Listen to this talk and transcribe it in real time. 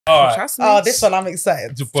All right. Trust me. Oh, this one I'm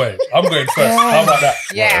excited. Boy, I'm going first. How about that?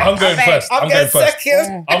 Yeah. I'm going first. I'm going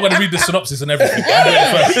second. I'm going to read the synopsis and everything. I'm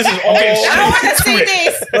going first. This is I want to see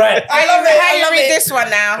this. Right. I love it. How you read this one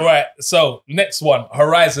now? Right. So next one,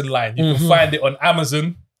 Horizon Line. You can find it on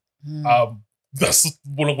Amazon. That's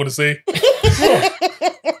what I'm going to say.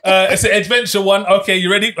 It's an adventure one. Okay, you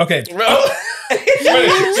ready? Okay. I'm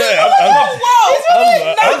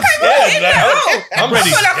ready. I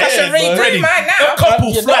feel like I should read Ready. mine now. A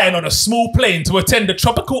couple flying on a small plane to attend a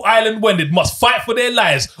tropical island wedding must fight for their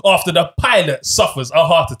lives after the pilot suffers a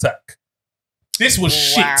heart attack. This was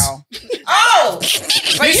shit. Oh,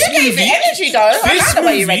 but you gave it energy though. I like the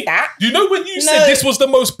way you read that. You know when you said this was the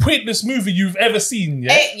most pointless movie you've ever seen?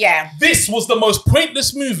 Yeah. Yeah. This was the most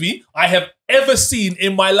pointless movie I have ever seen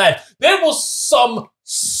in my life. There was some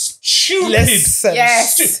stupid. Listen.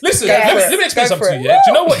 Yes. Listen, Go let for me it. explain Go something for to it. you. Yeah? Do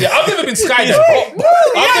you know what? Yeah, I've never been skydiving.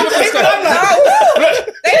 I've never been skydiving.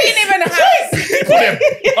 They didn't even have.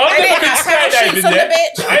 I've never been parachutes skydiving. on the Yeah,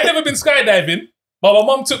 bitch. I ain't never been skydiving. But my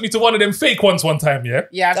mum took me to one of them fake ones one time, yeah?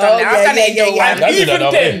 Yeah, I've done that. I've done it in your one. And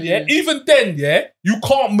even then, you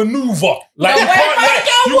can't maneuver. Like, No, you can't, like,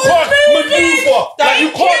 you can't maneuver. Like,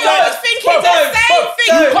 you can't, like, thinking the same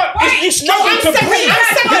thing. you can't, you struggle to breathe.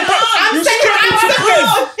 You struggle to breathe.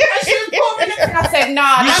 I said,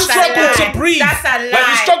 nah, You that's a struggle lie. to breathe. That's a lie. Like,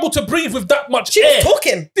 you struggle to breathe with that much She air. was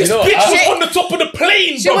talking. This You know, bitch was I- on the top of the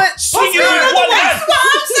plane, bro. went, Swinging with one hand. That's what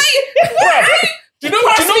I'm saying. Bruh, do you know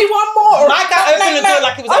what? Pass me one more. My guy opened the door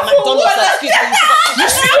like it was at McDonald's. Like, excuse me.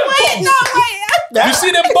 You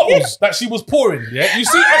see them bottles that she was pouring, yeah? You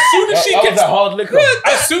see, as soon as she That was gets a hard liquor.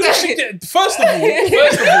 as soon as she gets, first of all,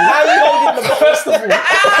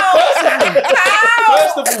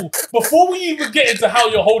 before we even get into how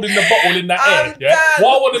you're holding the bottle in that air, yeah?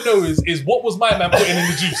 What I want to know is what was my man putting in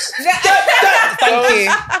the juice? Thank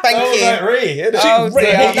you. Thank you. Like Ray, innit? Oh,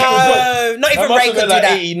 Ray, no, not even Ray could do like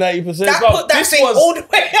that. 80-90%. That put that thing all the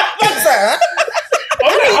way up, sir.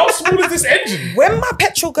 I'm like, how small is this engine? When my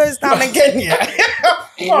petrol goes down again, yeah.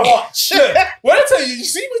 Watch. Look, when I tell you, you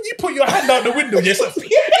see when you put your hand out the window, yes, when you're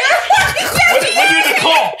in the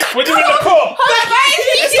car,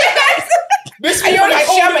 this And you're like,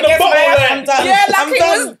 holding the bottle, I'm done. Yeah, like I'm it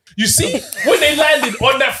done. was- you see when they landed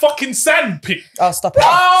on that fucking sand pit. Oh, stop it.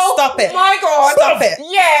 Oh, Stop it. my God. Stop it.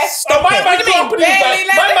 Yes. Stop my man company was like,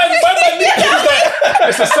 my man was like,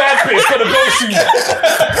 it's a sand pit, it's gonna go soon.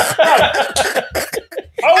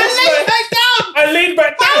 I leaned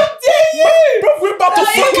back down. How dare you? Bro, we're about to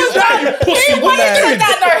fucking die, you pussy. He What are you doing?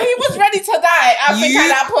 He was ready to die. I think at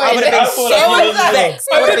that point. I would have been so vexed.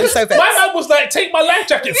 I would have been so vexed. My man was like, take my life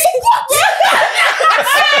jacket.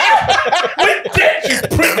 When dead, you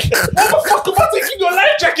prick. What the fuck am I taking your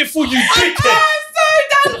life jacket for, you dickhead?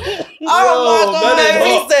 Oh, my God.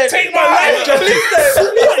 Please don't. Take my life jacket.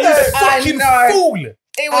 Please Fucking fool.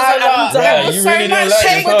 It was a lot. Yeah, There was you so really much don't like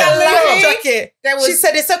shit it, with huh? that life lady. jacket. There was- She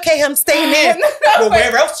said, it's okay, I'm staying here. Well,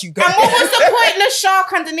 where else you go? And what was the pointless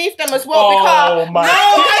shark underneath them as well? Oh, Because my. I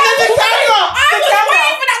was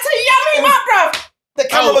waiting for that to yum him up, bruv. The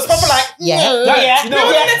camera was probably like, Like, you know It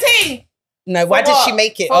was what? in the team. no, why did what? she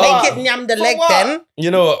make it? For Make what? it nyam the For leg what? then.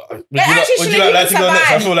 You know what? Would actually you should've like to go even next? I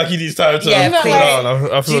survived. feel like he needs time to Yeah, cool please. down. I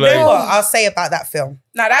Do feel you like... know what I'll say about that film?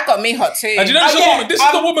 No, that got me hot too. And do you know this is the woman? This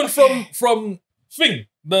is the woman from Thing.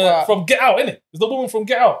 What? From Get Out, innit? It's the woman from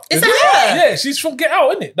Get Out. Is that her? Yeah, she's from Get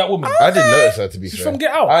Out, innit? That woman. I didn't notice her, to be She's fair. from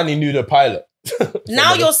Get Out. I only knew the pilot.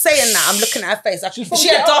 Now you're saying that, I'm looking at her face. She's from She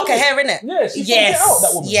Get had Out, darker innit? hair, innit? Yeah, she's from Yes. Get Out,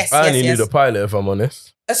 that woman. Yes, I only yes, knew the yes. pilot, if I'm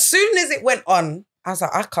honest. As soon as it went on, I was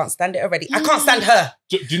like, I can't stand it already. I can't stand her.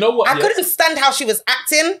 Do you know what? I couldn't stand how she was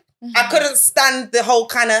acting. I couldn't stand the whole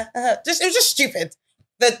kind of it was just stupid.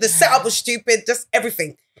 The setup was stupid, just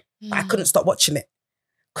everything. But I couldn't stop watching it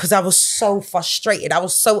because I was so frustrated. I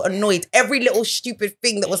was so annoyed. Every little stupid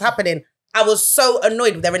thing that was happening, I was so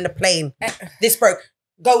annoyed. They're in the plane. This broke.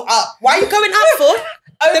 Go up. Why are you going up for?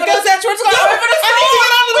 Over the girls that over the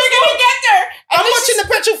We're gonna get there. I'm watching the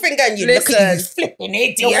petrol thing going, you look at you flipping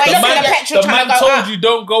idiot. You're waiting for the petrol The trying man to go told up. you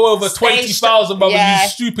don't go over 20,000, brother. Yeah. You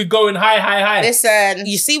stupid going high. Listen,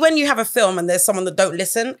 You see when you have a film and there's someone that don't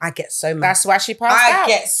listen, I get so mad. that's why she passed I out.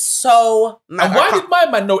 get so mad. And why did my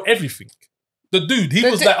man know everything? The dude, he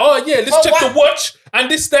The was dude- like, oh yeah, let's But check what- the watch and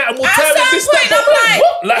this, that, and we'll At time it, some this, point, that. I'm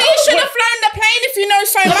What? like, he should have flown the plane if you know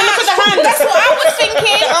so much. look at the hand. That's what I was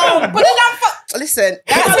thinking. But then listen,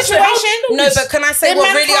 that How situation. No, but can I say The what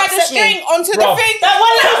man really tied the upset string me? onto Bro. the thing.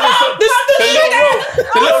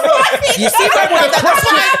 You see That would have crushed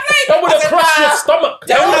your, that would have crushed your stomach.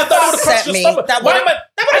 That would have crushed your stomach. That Why would am I?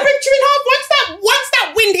 have ripped you in half. Once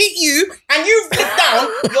that wind hit you and and you flip down,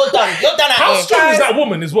 you're done. You're done out How here. strong is that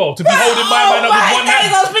woman as well to be holding my man up with one hand?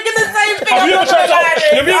 I was thinking the same thing.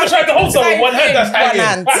 Have you ever tried to hold someone with one hand? That's hanging.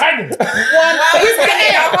 hand. Who's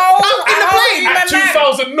hanging? A whole At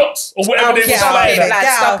 2,000 knots or whatever they were flying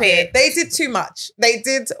at. Stop it. They did too much. They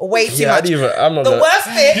did way too Yeah, much. I'm not The worst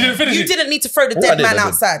thing, You didn't finish you it? didn't need to throw the What I dead did, man I did.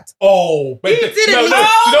 outside. Oh, but You didn't need- you know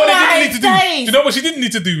what they didn't need to do? days. You know what she didn't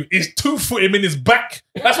need to do is 2-foot him in his back.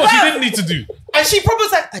 That's what she didn't need to do. And she probably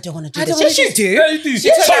was like, I don't want to do this. don't Yes, you do. Yeah, you do. She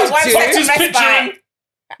took Yeah, that one you second Tucked his rest picture back. in.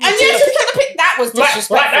 And yeah, she took the pic. That was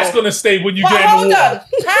disrespectful. Like that's gonna stay when you But get in hold the on, water.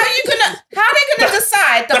 how are they gonna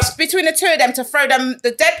decide that between the two of them to throw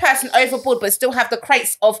the dead person overboard, but still have the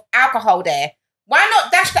crates of alcohol there? Why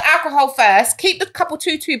not dash the alcohol first? Keep the couple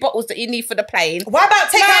 2 bottles that you need for the plane. Why about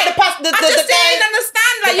take out the pass? I just didn't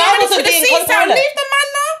understand. Like the you're guy ready wasn't for the being seats out. considerate. Leave the man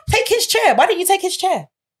now. Take his chair. Why didn't you take his chair?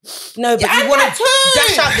 No, but Yeah, you want that to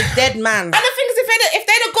too. dash out the dead man. And the thing is, if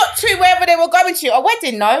they'd have got to wherever they were going to, a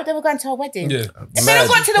wedding, no, they were going to a wedding. Yeah. If they'd have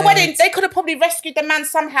got to the wedding, they could have probably rescued the man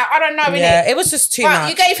somehow. I don't know, innit? It was just too But much.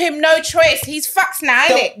 you gave him no choice. He's fucked now,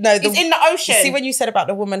 innit? He's in the ocean. See, when you said about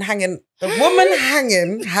the woman hanging,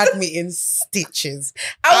 had me in stitches.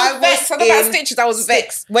 I was vexed. Talk about stitches. I was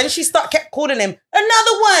vexed. When she kept calling him,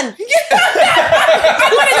 another one. I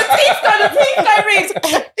wanted the teeth go, Reems.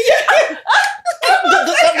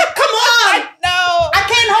 Come on. No. I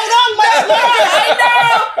can't hold on much more. I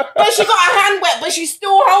know. But she got her hand wet, but she's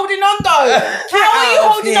still holding on though. How are you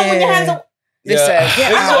holding on when your hands are... Listen,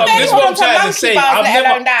 This is what I'm trying to say.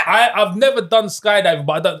 I've I've never done skydiving,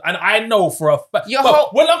 but I know for a fact.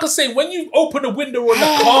 When like I say, when you open the window on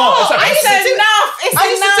the car, it's like it's enough. It's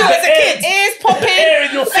enough. As a kid, ears popping, the air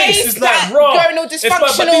in your face is like raw. Going all It's like,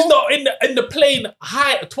 dysfunctional. but these not in the plane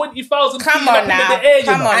high 20,000 feet Come up on into now. the air.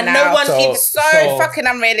 Come on And now. no one It's so fucking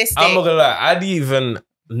unrealistic. I'm not gonna lie, I didn't even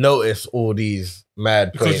notice all these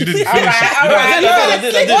mad Because you planes. didn't All finish right, it. all right. I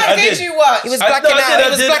did. What did you watch? He was blacking out. He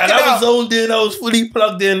was blacking and I was out. zoned in. I was fully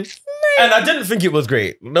plugged in, and I didn't think it was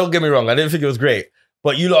great. Don't get me wrong, I didn't think it was great.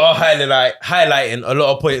 But you lot are highlighting a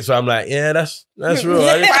lot of points. So I'm like, yeah, that's real.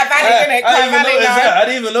 Quite valid, innit? Quite valid, no? I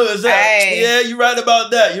didn't even notice that. Hey. Yeah, you're right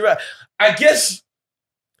about that. You're right. I guess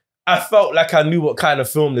I felt like I knew what kind of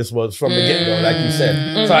film this was from the get-go, like you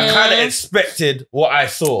said. So I kind of expected what I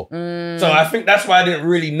saw. So I think that's why I didn't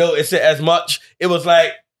really notice it as much. It was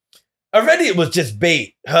like, already it was just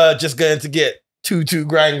bait. Her just going to get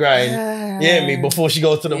grind. You hear me? Before she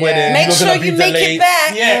goes to the wedding. Make You're sure gonna be you make delayed. it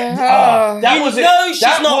back. Yeah. That You was it. know she's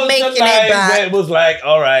That not was making the it line back. where it was like,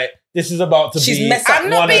 all right, this is about to She's be messed up. I'm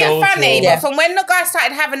not one of being those funny, films. but from when the guy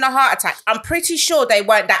started having the heart attack, I'm pretty sure they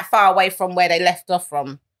weren't that far away from where they left off from.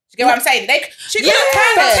 Do you get what I'm saying? She could have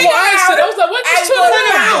turned That's what I said. I was like, why just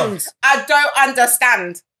turn around? I don't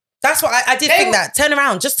understand. That's what I did think that. Turn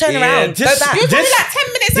around. Just turn Yeah, around. Go back. You're probably like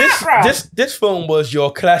 10 minutes out, bro. This film was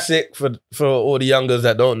your classic for all the youngers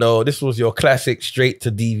that don't know. This was your classic straight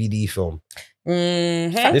to DVD film.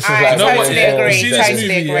 Mm-hmm. This is I like totally one of agree. those You see that- this Totally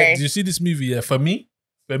movie? agree. Yeah? Do you see this movie? Yeah, for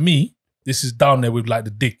me, this is down there with like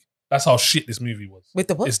the dick. That's how shit this movie was. With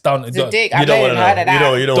the what? It's down. The don't- dig. You I've don't never want to heard know. of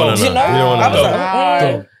that. You don't want to know. You know? You don't want to Don't. know.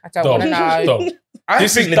 No, I don't want to know. Don't. I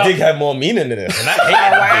This think is the down- dig had more meaning than this, and I Oh, hated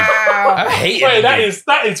the dig. wow. I hated Wait, the that dig. is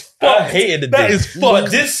I fucked. hated the That dig. is fucked.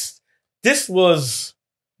 But this was.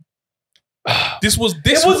 This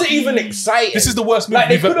It wasn't even exciting. This is the worst movie. Like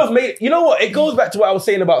they we've could have made. You know what? It goes back to what I was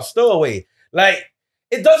saying about Stowaway. Like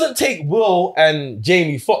it doesn't take Will and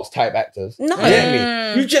Jamie Foxx type actors. No. You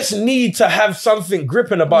get me? You just need to have something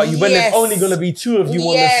gripping about you when there's Yes. only going to be two of you on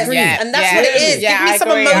the Yes, screen. yeah. And that's Yeah. what it is. Yeah, Give me I some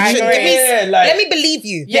agree, I emotion. agree. Give me, Yeah, like- let me believe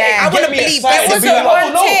you. Yeah, I want get to me believe. excited. There There was Be a like, wasn't oh,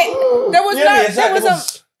 one no. tick. There was Yeah, no. it's There like was there a.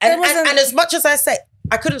 was- and as much as I say,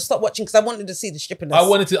 I couldn't stop watching because I wanted to see the strippiness. I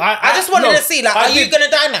wanted to. I just wanted to see, like, are you going to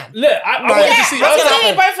die now? Look, I Right. wanted Yeah, to see. I what's just gonna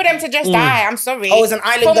needed both of them to just die. I'm sorry. Oh, it's an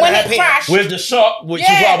island From gonna when it appear. crashed. With the shot, which is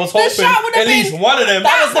Yeah, what I was the hoping, shot would have at least been- one of them.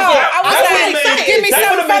 That was the part. I was that like, would've made- give me that some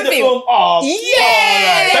would've made the funding. film. Oh,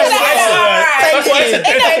 Yeah, That's what I said. That's what I said.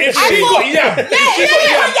 If she got yam, if she got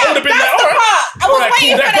yam, I would have been like, That's the all right. part. I was Alright, waiting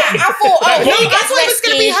cool, for that got that. me. I thought, That oh, got he me. I gets thought it was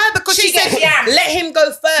going to be rescued. her because she gets said, yam. let him go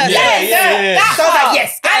first. Yeah. That So I was part. like,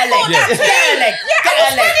 yes, get I her leg. thought that Get too. her leg. Yeah, Get I her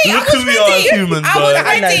was leg. ready. Look I was who we are as ready. humans, I was bro.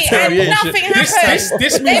 ready, and Terriation. nothing This happened.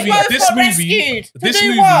 movie, They both this got movie, rescued. To this do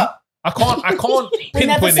movie. what? I can't never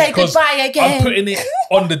pinpoint say it because goodbye again. I'm putting it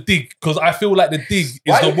on the dig because I feel like the dig is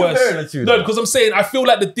Why are the you comparing worst. the two, No, though? because I'm saying I feel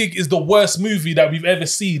like the dig is the worst movie that we've ever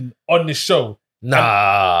seen on this show.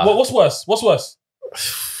 Nah. What's worse? What's worse?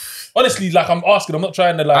 Honestly, like I'm asking, I'm not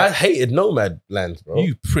trying to like. I hated Nomadland, bro.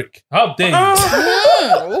 You prick! How dare you?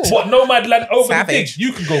 What Nomadland over Savage. the dig?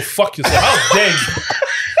 You can go fuck yourself. How dare you?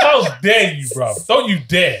 How dare you, bro? Don't you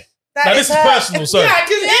dare! Now this is personal, so Yeah, I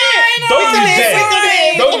can hear it. don't be it's there.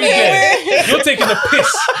 annoying. Don't be there. You're taking the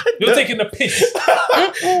piss. You're taking the piss.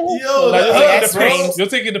 Yo, Like, that you're taking hurts, the bro. piss. You're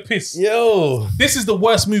taking the piss. Yo. This is the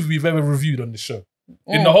worst movie we've ever reviewed on this show.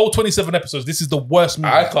 In the whole 27 episodes, this is the worst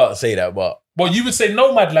movie. I can't say that, but Well, you would say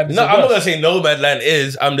Nomadland is no, the I'm not worst. gonna say Nomadland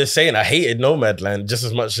is. I'm just saying I hated Nomadland just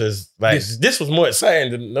as much as like this was more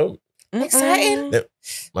exciting than no. Exciting.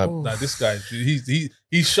 Nah, this guy,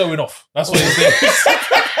 he's showing off. That's what he's doing.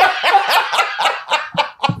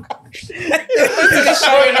 He's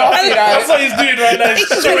showing off, you know. That's what he's doing right now. He's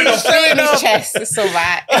showing off. Showing his chest. It's all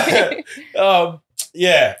right.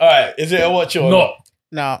 Yeah. All right. Is it a watch or Not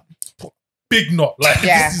No. big not like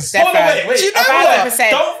Yeah, this is, definitely. Hold on, wait. Do you know Hold on.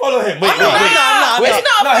 100%. Don't follow him. Wait, No, wait. no. It's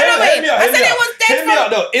not No, following. I said it was dead Hear me out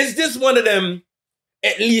though. Is this one of them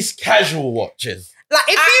at least casual watches? Like,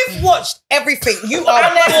 if you've watched everything, you are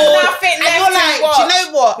And there's bored. nothing And left you're to like, watch. do you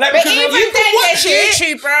know what? Like, But because even you can then, watch there's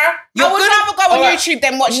it. YouTube, bro. I You're would gonna- rather go on Alright. YouTube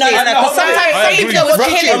than watch No, this. no, no, Because hold on. sometimes I agree. Savior was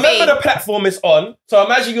killing Remember me. the platform it's on. So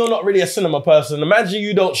imagine you're not really a cinema person. Imagine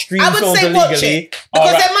you don't stream I would films say watch illegally. it.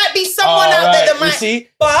 Because there might be someone out there that You might. see?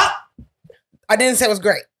 But I didn't say it was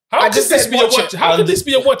great. how I could just this said be a watch watch? it. How could this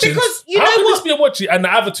be a watch? Because you how know could what? this be a watch and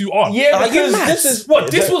the other two aren't? Yeah, Are you because mad? this is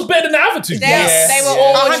What? This was better than the other two. They were Yeah.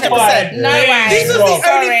 all 100%. No way. This was the only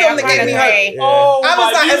Sorry, film that I gave me can't hope. agree. Oh, I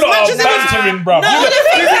was like, you as lot much are as it was- bantering, bruv. No, You lot- the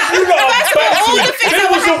thing you lot are First of all, all the bantering. things There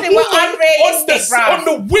that was were a happening were woman unrealistic, bruv. on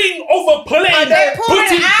the wing of a plane, they're pouring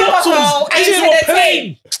putting alcohol bottles into into the a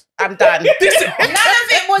plane. I'm done. This is None of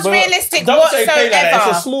it was But realistic don't say plane like that. It's a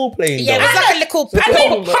whatsoever. small plane. Yeah, it though. was like a little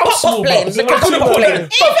How small, plane. bruv? Little pop plane.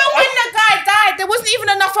 Even when the guy died, there wasn't even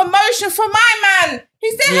enough emotion for my man.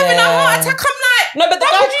 He's there having a heart attack. I'm like, No, but the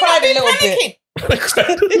why guy would you cried not be a little bit. panicking?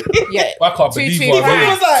 Yeah. I can't believe Two what I crying. read.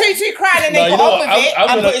 was like- Two crying and No, they you got know on what? with it. I'm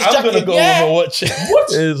and put his gonna jacket- go yeah. over and watch it.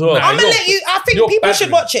 What? As well. Nah, I'm gonna you're- let you. I think you're people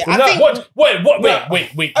should battering. watch it. I No, think.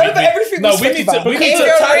 wait. Over everything No, we we spoke need to. about. We If need to.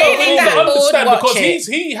 you're Time really out. We that understand bored, because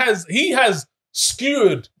watch he has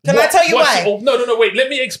skewered. Can I tell you why? No. Wait. Let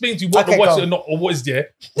me explain to you what Okay, the watch go. it or not or what is there.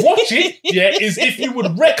 Watch it. Yeah, is if you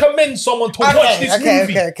would recommend someone to watch this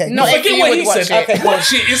movie. Okay. Not if Forget you what would he watch said. it.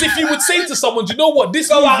 Watch it is if you would say to someone, do you know what this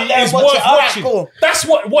Go out movie there is and watch worth it. All right, watching. cool. That's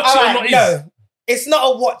what watch All it or right, not is. no, it's not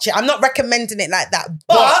a watch it. I'm not recommending it like that.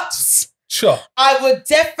 But Sure, I would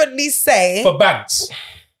definitely say, for banks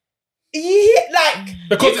yeah, like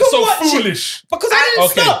because you it's can so watch it. foolish. Because I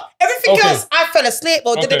didn't Okay. stop. Everything Okay. else, I fell asleep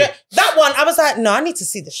or Okay. da-da-da. That one, I was like, no, I need to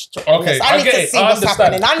see the story. Okay, I need get to it. see I what's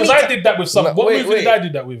understand. happening. Because I did that with something. No, What wait, movie did wait. I do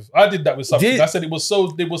that with? I did that with something. Did- I said it was so.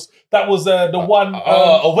 That was the one.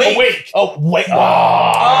 Awake. Oh, wait.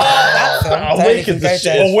 that film. Awake is the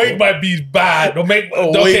shit. Awake might be bad. Awake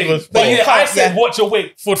Awake was but fun. yeah, I said Yeah. watch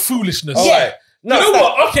Awake for foolishness. All right. No, You know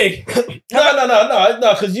stop. what? Okay.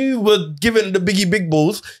 No, because you were giving the biggie big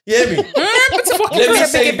balls. You hear me? Let me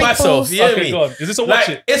save myself. You hear Okay, me? go on. Is this a watch Like,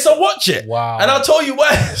 it? it's a watch it. Wow. And I'll tell you why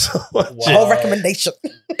it's a watch it. Whole recommendation.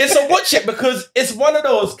 It's a watch it because it's one of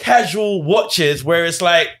those casual watches where it's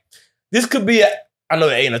like, this could be I know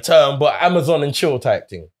it ain't a term, but Amazon and chill type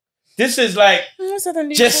thing. This is like,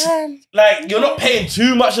 just like, you're not paying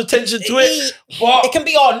too much attention to it, but It can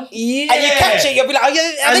be on. yeah. And you catch it, you'll be like, are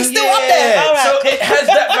they And still up there? All right. So it has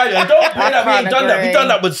that value. And don't play that. We ain't done that. agree. We've done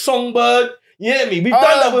that with Songbird. You hear me? We've done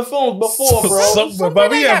that with films before, bro. But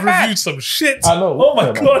we ain't have that bad. reviewed some shit. I know. Oh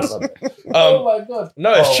my god. Oh Um, my god.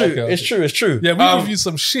 no, it's Oh, true. okay, It's true. It's true. Yeah, we Um, reviewed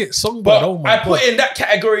some shit. Songbird. But Oh my I god. put in that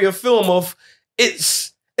category of film of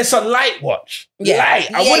it's a light watch. Yeah. Light.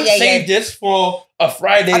 I Yeah, wouldn't yeah, save this for a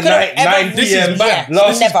Friday I could've night, ever- 9 This p.m. is bad. Yeah,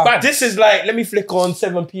 Last- never. This is like, let me flick on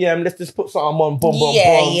 7 p.m. Let's just put something on. Boom, boom,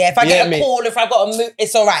 Yeah, boom. yeah. If I You get me? a call, if I got a move,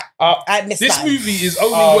 it's all right. I missed This that. movie is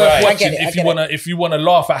only Oh, worth right. I watching get it, I if you wanna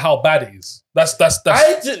laugh at how bad it is. That's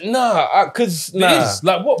I did because it is.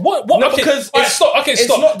 Like what No, okay, because all right, it's- stop. Okay, it's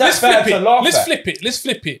stop. not that Let's bad flip to it. laugh Let's at. flip it. Let's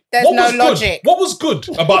flip it. There's what no was logic. Good? What was good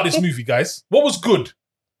about this movie, guys? What was good?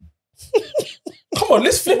 Come on,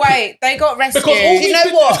 let's flip it. Wait, they got rescued. Because all Do you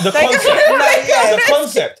know what? the They- concept. yeah. The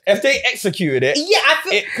concept. If they executed it, Yeah, I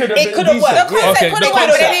feel it could have it been could have decent. worked. The concept Okay, could the have worked,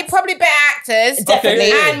 but they concept. need probably better actors.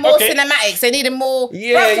 Definitely. And more Okay. cinematics. They needed more.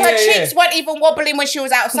 Yeah, Bruv, her yeah, cheeks weren't even wobbling when she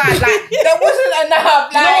was outside. Like, there wasn't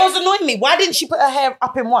enough. You know what was Like, annoying me? Why didn't she put her hair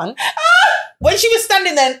up in one? When she was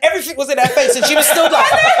standing there and everything was in her face and she was still like,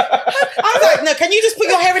 I was like, no, can you just put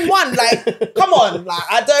your hair in one? Like, come on. Like,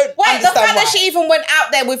 I don't wait, the understand fact why. that she even went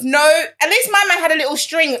out there with no. At least my man had a little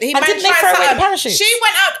string. He And man didn't they tried throw away something. the parachute? She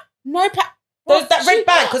went out. No That red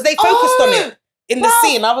bag, because they focused on it. in the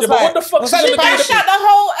scene. I was but like, what the fuck? was She that gonna the do Dashed the- out the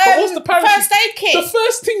whole But what's the parachute? first aid kit. The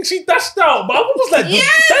first thing she dashed out, but I was like, Yeah,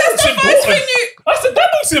 that that's looks the first important. thing you- I said, that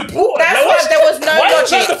looks important. That's Like, why there was no why was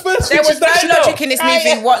that logic. the first thing There she was no dashed logic out? in this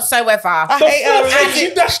movie whatsoever. The first thing she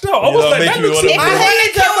dashed out. I was like, that looks If you important. want to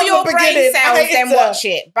hated her kill from your the brain beginning. I cells, hated then her. watch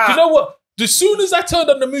it. But Do you know what? As soon as I turned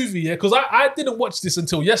on the movie, yeah, because I didn't watch this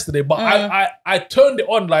until yesterday, but I turned it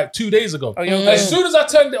on like 2 days ago. As soon as I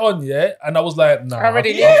turned it on, yeah, and I was like, nah. I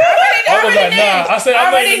already knew. I was like, nah. I said,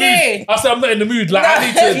 I'm not in the already mood. I said, I'm not in the mood. Like, I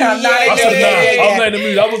need to. No, I said, yeah. I'm not in the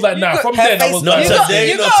mood. I was like, nah. From then, I was Not like, today.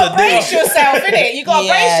 You Not got to today. brace yourself, innit? You got to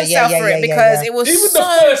brace yourself for it because it was even so...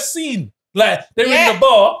 the first scene. Like, they're in the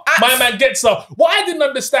bar, my man gets up. What I didn't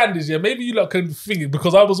understand is, yeah, maybe you lot can think it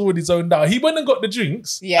because I was already zoned out. He went and got the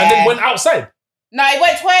drinks and then went outside. No, he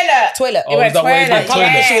went toilet. Oh, is that why he went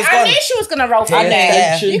toilet? Yeah. I knew she was going to roll from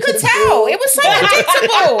there. You could tell. It was so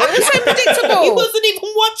predictable. It was so predictable. He wasn't even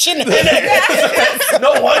watching it.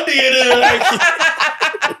 No wonder you didn't like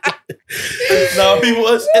it. No, people,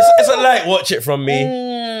 it's a light watch it from me.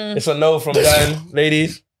 It's a no from Dan,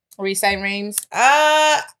 ladies. What were you saying, Reems?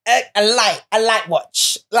 A light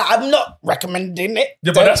watch. Like, I'm not recommending it.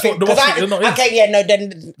 Yeah, but that's what the watch it not is. Okay, yeah, no,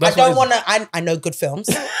 then That's I don't what want to. I know good films.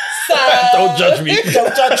 So Don't judge me.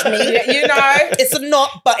 Don't judge me. You know. It's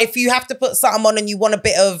not. But if you have to put something on and you want a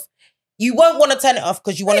bit of, you won't want to turn it off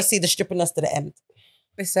because you want to see the strippiness to the end.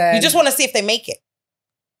 Listen, You just want to see if they make it.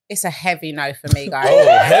 it's a heavy no for me, guys. Oh,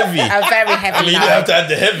 heavy. A very I heavy mean, you no. don't have to add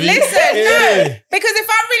the heavy. Listen, Yeah. no. Because if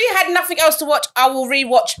I really had nothing else to watch, I will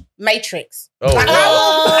rewatch Matrix. Oh, Like, wow.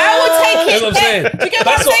 I will take That's it. what I'm saying. Do you get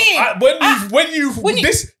what I'm saying? When you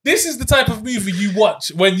this is the type of movie you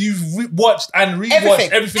watch when you've watched and rewatched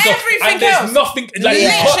everything else, Everything and there's else. nothing like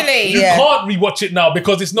Literally. you can't rewatch it now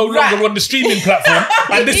because it's no longer on the streaming platform,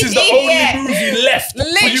 and this is the only movie left for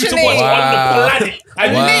you to Literally. watch on the planet, and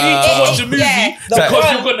you need to watch a movie Yeah.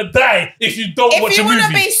 because you're gonna die if you don't watch a you wanna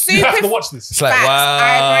movie. be You have super- to watch this. It's like, Facts, wow.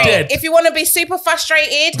 I agree. Dead. If you want to be super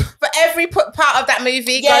frustrated for every part of that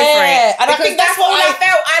movie, go for Yeah, it. and I Because think that's all what I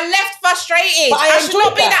felt. I left frustrated. But I I should enjoyed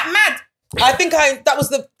not be that. that mad. I think that was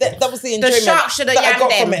the enjoyment. shark shoulda that I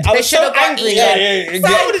got yammed from them. it. I They was so shoulda got angry. eaten.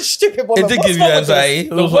 So many stupid woman. It did What's give you wrong with this?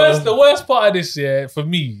 anxiety. The worst part of this year for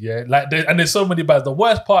me, yeah, like and there's so many bads. The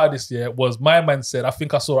worst part of this year was my man said, "I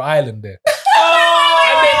think I saw an island there,"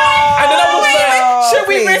 and then I was like, Should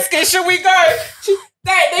we risk it? Should we go?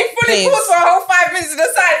 They fully Please. paused for a whole 5 minutes to the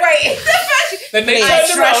side. Wait. Then they I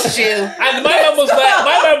turned around, trust you. and my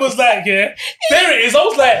man was like, yeah, there it is. I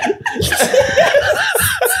was like,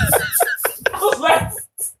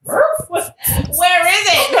 Where is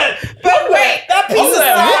it? But wait, That piece I was of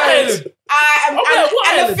like, what sand. island?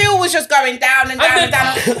 and island? the feel was just going down and down and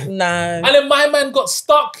down. No. And then my man got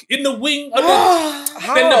stuck in the wing, and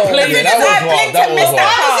then the plane. Yeah, that was I wild. blinked That and was missed that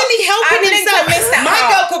wild. How part. isn't he helping I blinked himself? and missed that My part.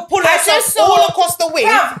 girl could pull I herself just saw- all across the wing.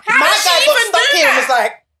 Bruv, how My did she guy got even stuck do here and that? was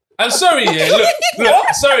like, I'm sorry, yeah.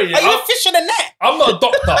 Look, sorry, are you yeah. a fish in a net? I'm not a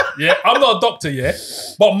doctor, yeah. I'm not a doctor, yeah.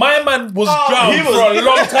 But my man was drowned he was- for a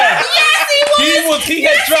long time. Yes, He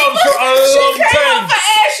had drowned for a She long came time. up for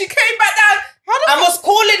air. She came back down. How the I was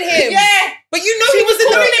calling him. Yeah. But you know he was in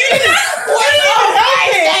the beginning. Why not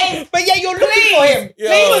help him? But yeah, you're looking for him.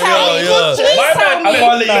 Please tell me. Please My tell man, I me.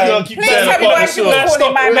 can't let you go keep Please saying tell me why about she this. was Let's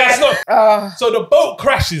calling stop. my Let's man. stop. So the boat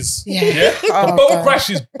crashes. Yeah. The boat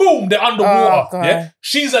crashes. Boom, they're underwater. God. Yeah.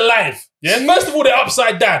 She's alive. Yeah. First of all, they're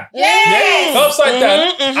upside down. Yes. They're upside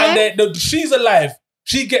down. And she's alive.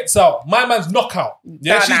 She gets out. My man's knockout.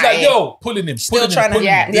 Yeah. Done She's at like, it. yo, pulling him. Still Pulling trying him. to- Pulling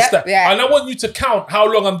yeah, him. This, yeah, that. yeah. And I want you to count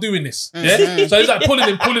how long I'm doing this. Yeah. So he's like pulling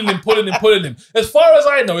him, pulling him, pulling him, pulling him. As far as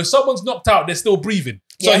I know, if someone's knocked out, they're still breathing.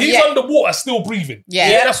 So Yeah, he's yeah. underwater, still breathing.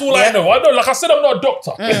 Yeah. That's all I know. I know, like I said, I'm not a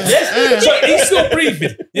doctor. Yeah. So he's still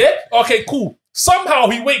breathing. Yeah. Okay, cool. Somehow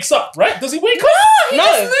he wakes up, right? Does he wake up? He No.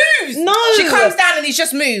 just moves. No. She comes down and he's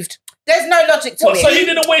just moved. There's no logic to What, it. so he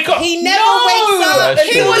didn't wake up? He never No. wakes up. That's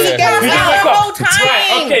He true, was yeah. going He didn't out wake the up. whole time.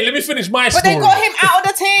 Right, okay, let me finish my But story. they got him out of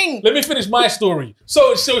the thing. Let me finish my story.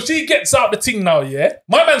 So she gets out the thing now, yeah?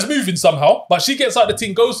 My man's moving somehow, but she gets out the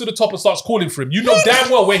thing, goes to the top and starts calling for him. You know damn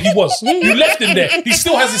well where he was. You left him there. He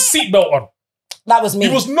still has his seatbelt on. That was me.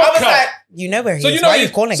 He was knocked out. like, you know where he So is. you know, Why are you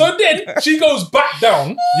calling? so then she goes back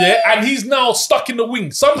down, yeah, and he's now stuck in the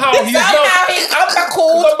wing. Somehow he's Somehow now he's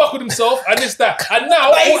unbuckled. unbuckled himself and this that, and now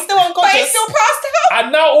But he's still But unconscious. he's still passed out.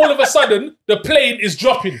 and now all of a sudden the plane is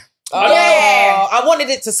dropping. Yeah. I wanted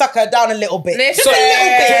it to suck her down a little bit. Listen. Just a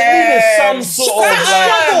little bit. There's some sort of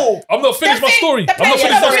like... I'm not finished my story. The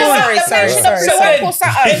pension of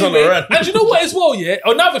He's on the run. And you know what as well, yeah?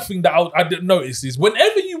 Another thing that I didn't notice is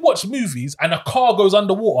whenever you watch movies and a car goes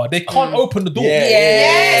underwater, they can't open the door. How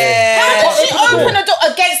did she open the door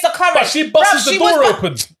against the current? But she busts the door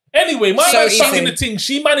open. Anyway, my man's stuck in easy. the thing.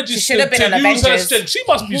 She manages She to should have been on use her Avengers. strength. She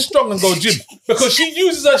must be strong and go gym because she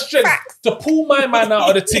uses her strength to pull my man out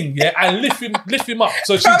of the thing, yeah, and lift him up.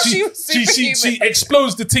 So Bro, she was she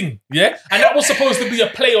explodes the thing, yeah, and that was supposed to be a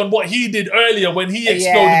play on what he did earlier when he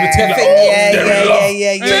exploded the thing. Like,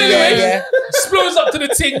 Yeah. explodes up to the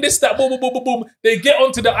thing. This that boom boom boom boom boom. They get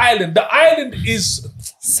onto the island. The island is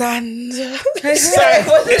Sand. It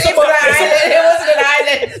wasn't an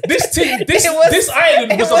island. this thing. This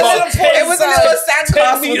island was It about was a little 10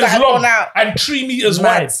 sandcastle meters that had long gone out. and 3 meters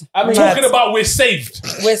Mad. wide. I mean, Talking about we're saved.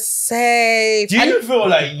 We're safe. do you feel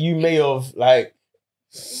like you may have like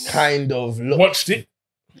kind of looked? Watched it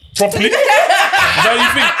properly. Is that what you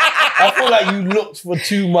think? I feel like you looked for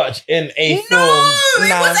too much in a film. No, it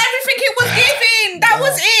was everything it was giving. That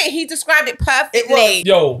was it. He described it perfectly.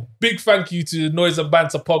 Yo, big thank you to Noise and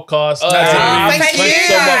Banter podcast. Nadz thank and Reems. you. Thank you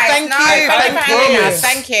so much.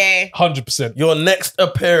 Thank you. 100%. Your next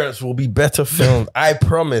appearance will be better filmed. I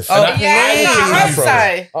promise. Oh, And I- Yeah, Thank I you. hope so.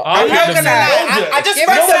 I'm not gonna lie. I just Give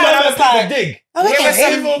read us that and I I was like, the dig.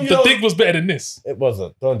 oh, okay. The dig was better than this. It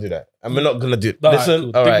wasn't. Don't do that. And we're not gonna do it. Nah,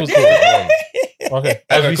 Listen, cool. all Dig right. was cool. Okay.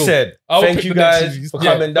 As Okay, we cool. said, I will thank pick you the next guys series. for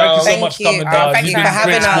Yeah, coming down. Thank you so Thank much for you. coming down. Thank You've you been for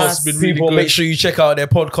having great to us. It's been really People, good. make sure you check out their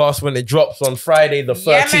podcast when it drops on Friday the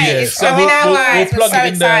 13th. Yeah, mate, it's So coming out, guys. we'll We're plug so it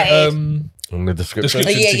in the excited. In the description.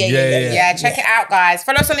 description. thing. Yeah, check it out, guys.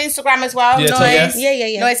 Follow us on Instagram as well. Yeah, Noise. so yeah.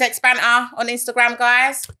 Yeah. NoizexBanter on Instagram,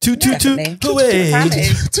 guys. Definitely.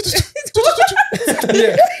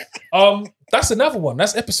 Yeah. That's another one.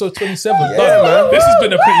 That's episode 27. Yeah, Done. man.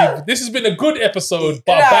 This has been a good episode,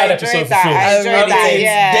 but a Yeah, I bad enjoyed episode for that. film. I enjoyed that,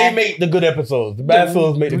 yeah. They make the good episodes. The bad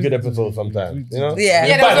films make the good episodes sometimes. You know? Yeah.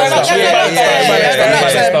 Yeah, there was a lot to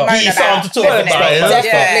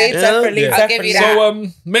Definitely. I'll give you that. So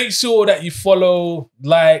make sure that you follow,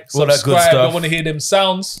 like, All that good subscribe. stuff. I want to hear them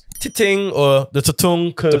sounds. Ting or the tatung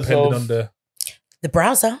because Depending on the The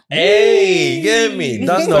browser. Hey, you get me?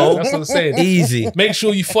 That's no. That's what I'm saying. Easy. Make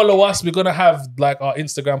sure you follow us. We're gonna have like our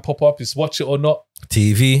Instagram pop up. It's Watch It or Not,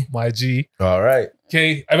 TV. my G. All right.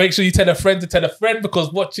 Okay, and make sure you tell a friend to tell a friend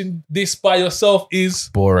because watching this by yourself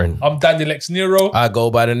is. Boring. I'm Daniel X Nero, I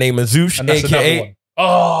go by the name of Zush, and that's another aka. one.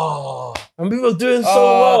 Oh, And we were doing so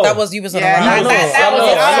Oh, well. that was you was on Yeah, a that roll. was it. That was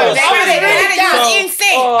it. They had it in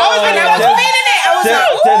sync. I was feeling it. I was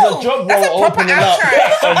There's a like, job ooh, that's a role proper opening up. outro.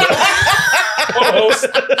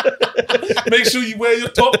 make sure you wear your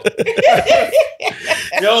top.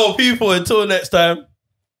 Yo, people, until next time.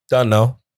 Done now.